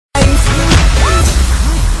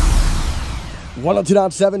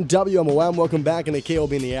102.7 WMOM. Welcome back in the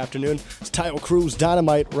K.O.B. in the afternoon. It's Title Cruise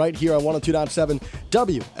Dynamite right here on 102.7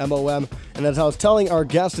 WMOM. And as I was telling our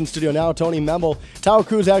guest in studio now, Tony Memmel, Title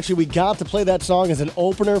Cruise, actually, we got to play that song as an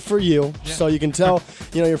opener for you. Yeah. So you can tell,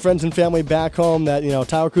 your friends and family back home that,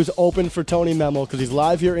 Title Cruise opened for Tony Memmel because he's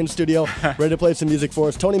live here in studio, ready to play some music for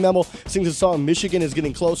us. Tony Memmel sings a song, Michigan is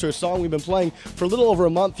Getting Closer, a song we've been playing for a little over a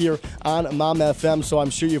month here on Mom FM. So I'm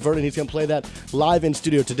sure you've heard it. He's going to play that live in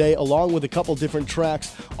studio today, along with a couple different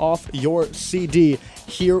tracks off your CD.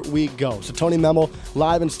 Here we go. So Tony Memmel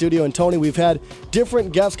live in studio. And Tony, we've had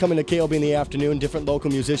different guests coming to K.O.B. in the afternoon, different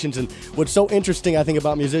local musicians. And what's so interesting, I think,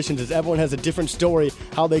 about musicians is everyone has a different story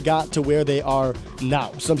how they got to where they are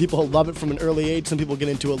now. Some people love it from an early age. Some people get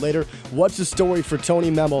into it later. What's the story for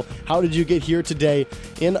Tony Memmel? How did you get here today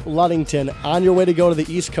in Ludington on your way to go to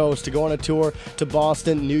the East Coast, to go on a tour to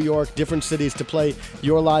Boston, New York, different cities to play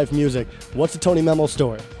your live music? What's the Tony Memmel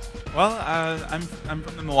story? Well, I'm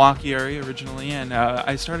from the Milwaukee area originally, and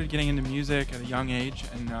I started getting into music at a young age,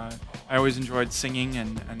 and I always enjoyed singing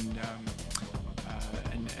and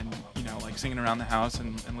like singing around the house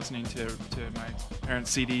and listening to my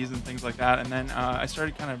parents' CDs and things like that. And then I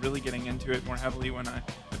started kind of really getting into it more heavily when I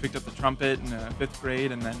picked up the trumpet in 5th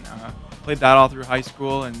grade, and then played that all through high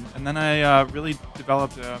school, and then I really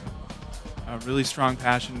developed a really strong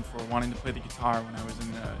passion for wanting to play the guitar when I was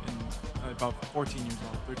in about 13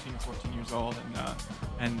 or 14 years old,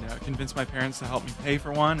 and convinced my parents to help me pay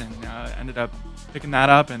for one, and ended up picking that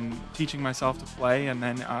up and teaching myself to play. And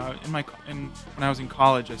then when I was in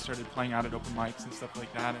college, I started playing out at open mics and stuff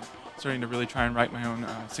like that, and starting to really try and write my own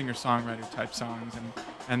singer-songwriter type songs.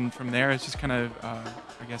 And from there, it's just kind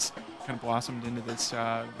of blossomed into this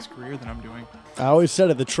career that I'm doing. I always said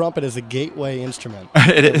it, the trumpet is a gateway instrument.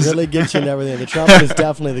 It really gets you in everything. The trumpet is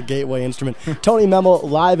definitely the gateway instrument. Tony Memmel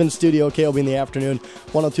live in studio, K.O.B. in the afternoon,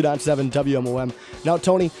 102.7 WMOM. Now,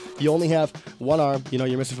 Tony, you only have one arm.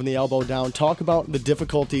 You're missing from the elbow down. Talk about the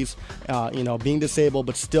difficulties, being disabled,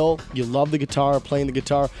 but still you love the guitar, playing the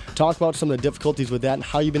guitar. Talk about some of the difficulties with that and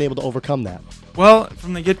how you've been able to overcome that. Well,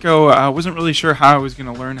 from the get-go, I wasn't really sure how I was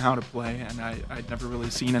going to learn how to play, and I'd never really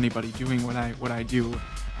seen anybody doing what I do.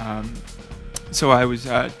 So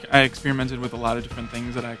I experimented with a lot of different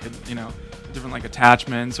things that I could, different like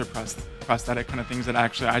attachments or prosthetic kind of things that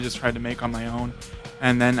actually I just tried to make on my own,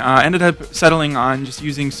 and then ended up settling on just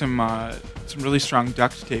using some really strong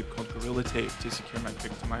duct tape called Gorilla Tape to secure my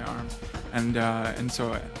pick to my arm, and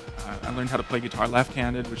so I learned how to play guitar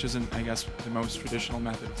left-handed, which isn't, I guess, the most traditional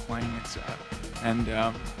method of playing.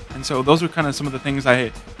 And so those were kind of some of the things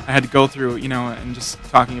I had to go through, and just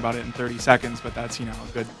talking about it in 30 seconds, but that's, a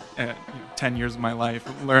good 10 years of my life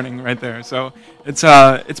learning right there. So it's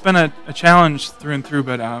been a challenge through and through,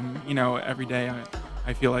 but, every day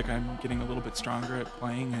I feel like I'm getting a little bit stronger at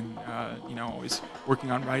playing, and, always working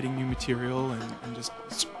on writing new material and just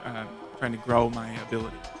trying to grow my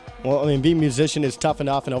ability. Well, being a musician is tough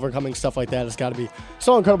enough, and overcoming stuff like that has got to be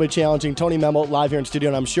so incredibly challenging. Tony Memmel live here in studio,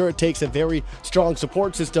 and I'm sure it takes a very strong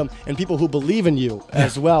support system and people who believe in you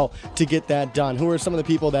as well to get that done. Who are some of the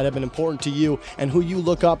people that have been important to you and who you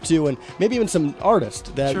look up to, and maybe even some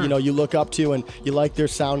artists that Sure. you look up to and you like their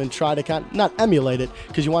sound and try to not emulate it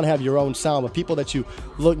because you want to have your own sound, but people that you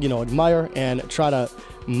admire and try to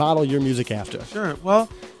model your music after? Sure. Well,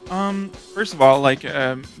 first of all,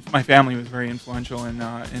 my family was very influential in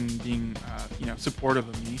being, supportive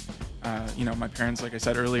of me. My parents, like I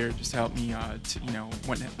said earlier, just helped me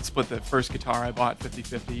went and split the first guitar I bought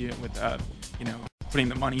 50-50 with, putting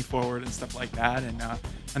the money forward and stuff like that.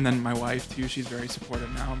 And then my wife too, she's very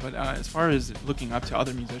supportive now. But as far as looking up to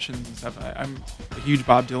other musicians and stuff, I'm a huge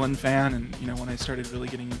Bob Dylan fan. And, when I started really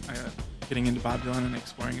getting into Bob Dylan and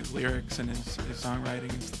exploring his lyrics and his songwriting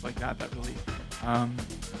and stuff like that, that really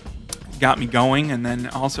got me going. And then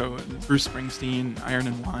also Bruce Springsteen, Iron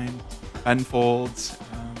and Wine, Ben Folds,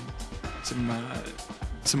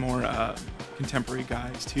 some more contemporary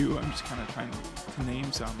guys too. I'm just kind of trying to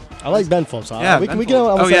name some. I like Ben Folds. Yeah, we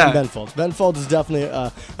can Ben Folds. Ben Folds is definitely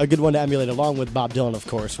a good one to emulate, along with Bob Dylan, of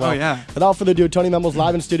course. Well, without further ado, Tony Memmel's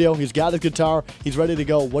live in studio. He's got his guitar. He's ready to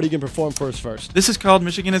go. What are you going to perform for us first? This is called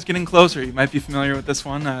Michigan is Getting Closer. You might be familiar with this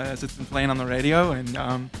one as it's been playing on the radio.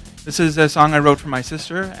 And this is a song I wrote for my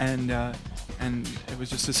sister, and it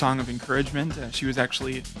was just a song of encouragement. She was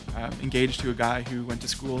actually engaged to a guy who went to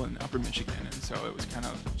school in Upper Michigan, and so it was kind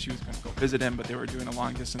of, she was going to go visit him, but they were doing a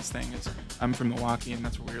long distance thing. I'm from Milwaukee, and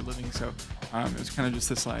that's where we were living, so it was kind of just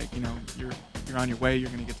this you're on your way, you're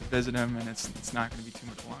going to get to visit him, and it's not going to be too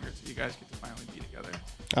much longer, so you guys get to finally be together.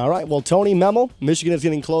 All right, well, Tony Memmel, Michigan is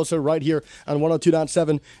Getting Closer, right here on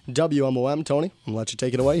 102.7 WMOM. Tony, I'm going to let you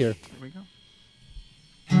take it away here. Here we go.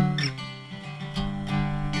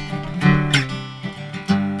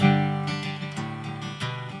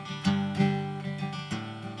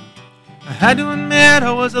 Had to admit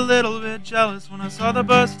I was a little bit jealous when I saw the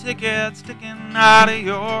bus ticket sticking out of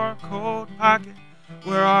your coat pocket.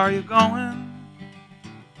 Where are you going?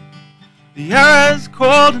 The air is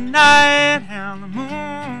cold tonight and the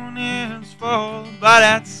moon is full, but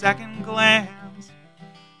at second glance,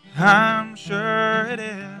 I'm sure it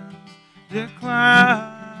is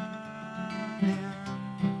declining.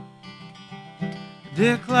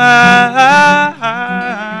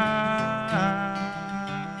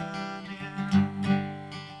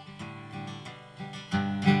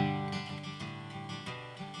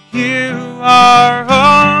 You are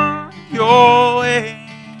on your way.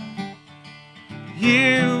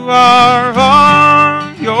 You are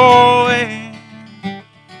on your way.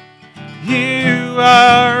 You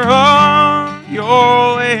are on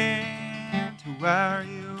your way to where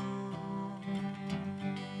you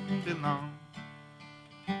belong.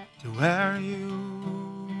 To where you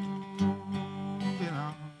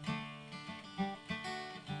belong.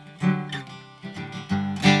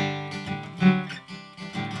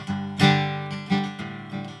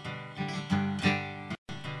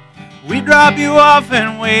 We drop you off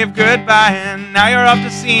and wave goodbye, and now you're off to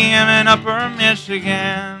see him in Upper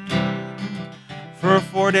Michigan for a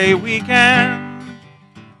 4-day weekend.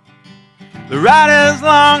 The ride is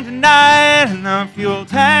long tonight and the fuel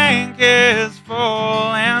tank is full,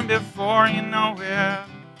 and before you know it,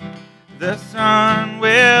 the sun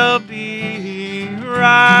will be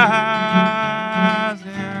rising.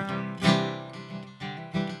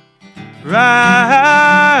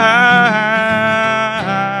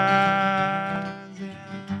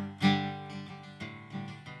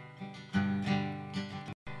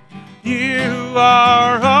 You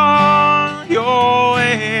are on your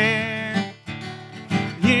way.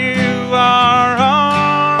 You are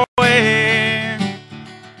on your way.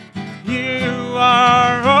 You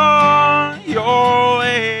are on your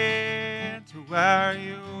way to where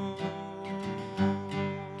you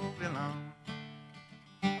belong.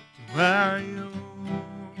 To where you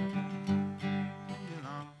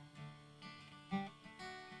belong.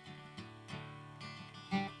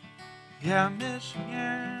 Yeah,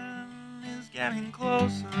 Michigan is getting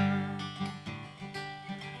closer.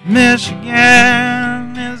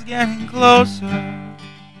 Michigan is getting closer.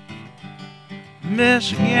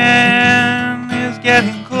 Michigan is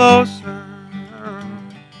getting closer.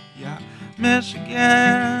 Yeah,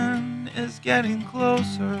 Michigan is getting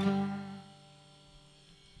closer.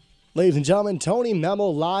 Ladies and gentlemen, Tony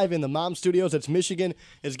Memmel live in the Mom Studios. It's Michigan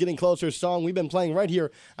is Getting Closer song we've been playing right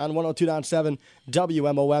here on 102.7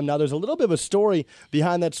 WMOM. Now, there's a little bit of a story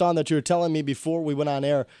behind that song that you were telling me before we went on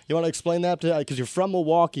air. You want to explain that? Because you're from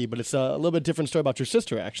Milwaukee, but it's a little bit different story about your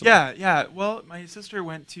sister, actually. Yeah. Well, my sister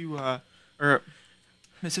went to, my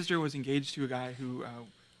sister was engaged to a guy who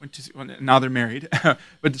went to, well, now they're married,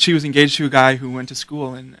 but she was engaged to a guy who went to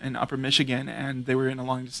school in Upper Michigan, and they were in a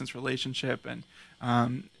long-distance relationship, and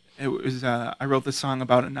it was I wrote this song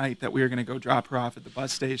about a night that we were going to go drop her off at the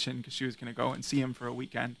bus station because she was going to go and see him for a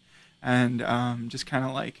weekend, and just kind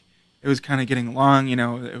of like it was kind of getting long, you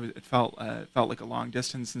know. It felt like a long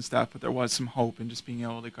distance and stuff, but there was some hope in just being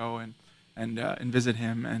able to go and visit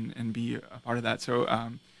him and be a part of that. So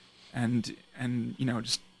and you know,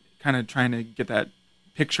 just kind of trying to get that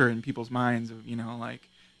picture in people's minds of, you know, like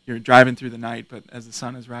you're driving through the night, but as the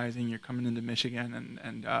sun is rising, you're coming into Michigan,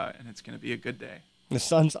 and it's going to be a good day. The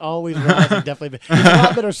sun's always rising, definitely. It's a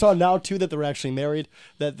lot better song now, too, that they're actually married.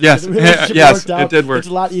 That yes, the relationship worked out. It did work. It's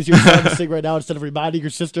a lot easier song to sing right now instead of reminding your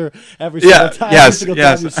sister every single time. Yes. Time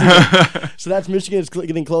you sing it. So that's Michigan is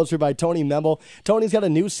Getting Closer by Tony Memmel. Tony's got a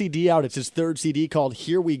new CD out. It's his third CD called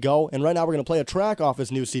Here We Go. And right now we're going to play a track off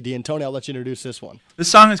his new CD. And Tony, I'll let you introduce this one. This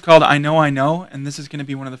song is called I Know, and this is going to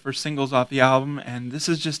be one of the first singles off the album. And this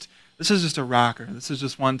is just a rocker. This is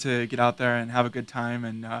just one to get out there and have a good time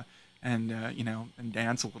and you know, and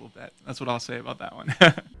dance a little bit. That's what I'll say about that one.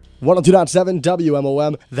 102.7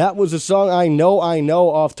 WMOM. That was the song I Know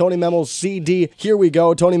off Tony Memmel's CD. Here We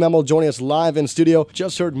Go. Tony Memmel joining us live in studio.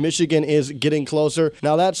 Just heard Michigan is Getting Closer.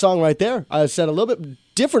 Now that song right there, I said a little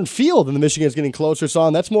bit different feel than the Michigan is Getting Closer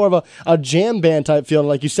song. That's more of a jam band type feel, and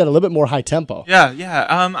like you said, a little bit more high tempo.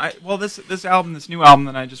 Yeah. Well, this new album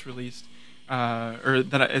that I just released,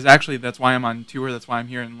 that's why I'm on tour. That's why I'm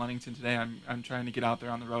here in Ludington today. I'm trying to get out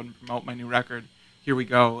there on the road and promote my new record. Here We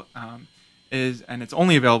Go. And it's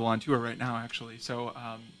only available on tour right now, actually. So,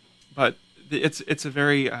 but it's a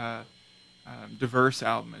very diverse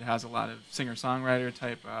album. It has a lot of singer-songwriter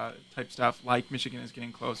type stuff, like Michigan is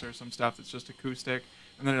Getting Closer. Some stuff that's just acoustic,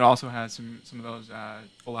 and then it also has some of those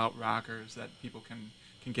full-out rockers that people can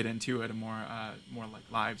get into at a more like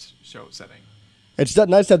live show setting. It's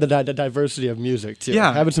nice to have the diversity of music, too.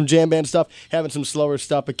 Yeah. Having some jam band stuff, having some slower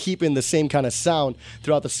stuff, but keeping the same kind of sound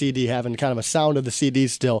throughout the CD, having kind of a sound of the CD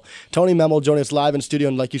still. Tony Memmel joining us live in studio,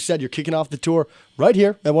 and like you said, you're kicking off the tour right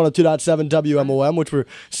here at 102.7 WMOM, which we're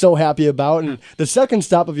so happy about. And the second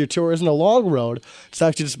stop of your tour isn't a long road. It's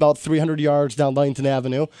actually just about 300 yards down Langton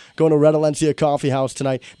Avenue, going to Red Alencia Coffee House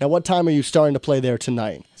tonight. Now, what time are you starting to play there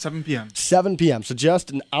tonight? 7 p.m. 7 p.m. So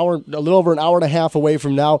just an hour, a little over an hour and a half away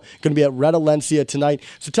from now. Going to be at Red Alencia tonight.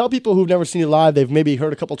 So tell people who've never seen you live, they've maybe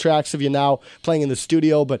heard a couple tracks of you now playing in the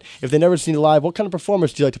studio, but if they've never seen you live, what kind of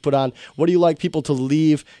performance do you like to put on? What do you like people to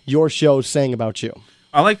leave your show saying about you?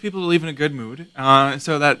 I like people to leave in a good mood,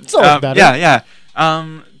 so that it's always better. Yeah.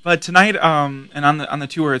 But tonight, and on the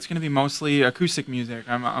tour, it's going to be mostly acoustic music.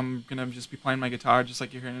 I'm going to just be playing my guitar, just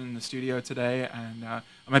like you're hearing in the studio today, and I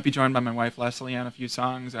might be joined by my wife Leslie on a few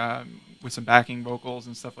songs with some backing vocals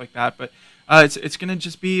and stuff like that. But it's going to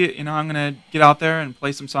just be, I'm going to get out there and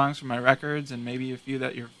play some songs from my records, and maybe a few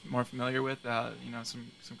that you're more familiar with,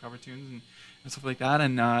 some cover tunes and stuff like that,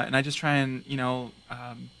 and I just try and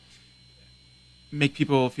make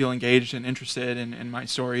people feel engaged and interested in my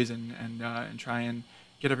stories, and try and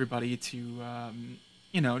get everybody to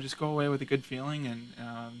just go away with a good feeling,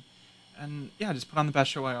 and just put on the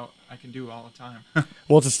best show I can do all the time.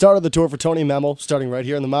 Well, it's the start of the tour for Tony Memmel, starting right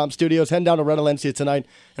here in the Mom Studios. Heading down to Red Alencia tonight.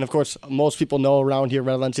 And, of course, most people know around here,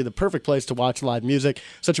 Red Alencia, the perfect place to watch live music.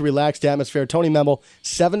 Such a relaxed atmosphere. Tony Memmel,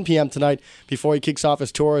 7 p.m. tonight before he kicks off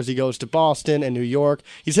his tour as he goes to Boston and New York.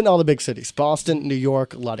 He's hitting all the big cities, Boston, New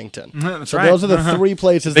York, Ludington. That's so right. Those are the three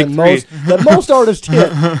places that most artists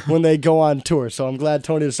hit when they go on tour. So I'm glad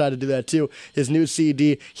Tony decided to do that, too. His new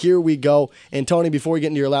CD, Here We Go. And, Tony, before we get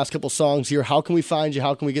into your last couple songs here, how can we find you?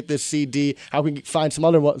 How can we get this CD? How can we find some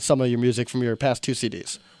of your music from your past 2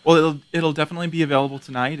 CDs? Well, it'll definitely be available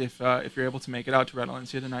tonight if you're able to make it out to Red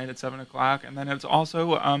Alencia tonight at 7 o'clock, and then it's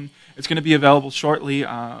also it's going to be available shortly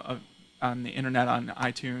on the internet, on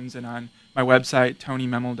iTunes, and on my website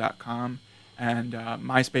tonymemmel.com and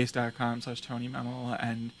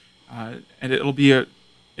myspace.com/tonymemmel, and it'll be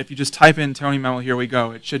if you just type in Tony Memmel, Here We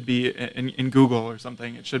Go, it should be in Google or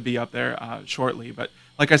something. It should be up there shortly. But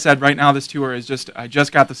like I said, right now this tour is I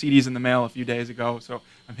just got the CDs in the mail a few days ago, so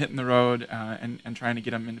I'm hitting the road and trying to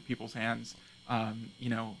get them into people's hands,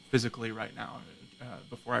 physically right now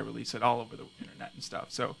before I release it all over the internet and stuff.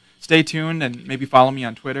 So stay tuned and maybe follow me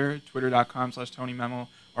on Twitter, twitter.com/TonyMemmel,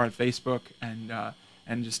 or on Facebook, and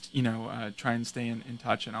just try and stay in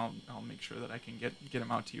touch, and I'll make sure that I can get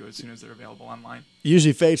them out to you as soon as they're available online.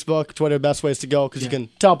 Usually Facebook, Twitter, best ways to go, because you can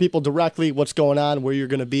tell people directly what's going on, where you're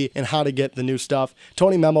going to be, and how to get the new stuff.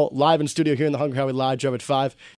 Tony Memmel live in studio here in the Hungry Highway Live Drive at 5.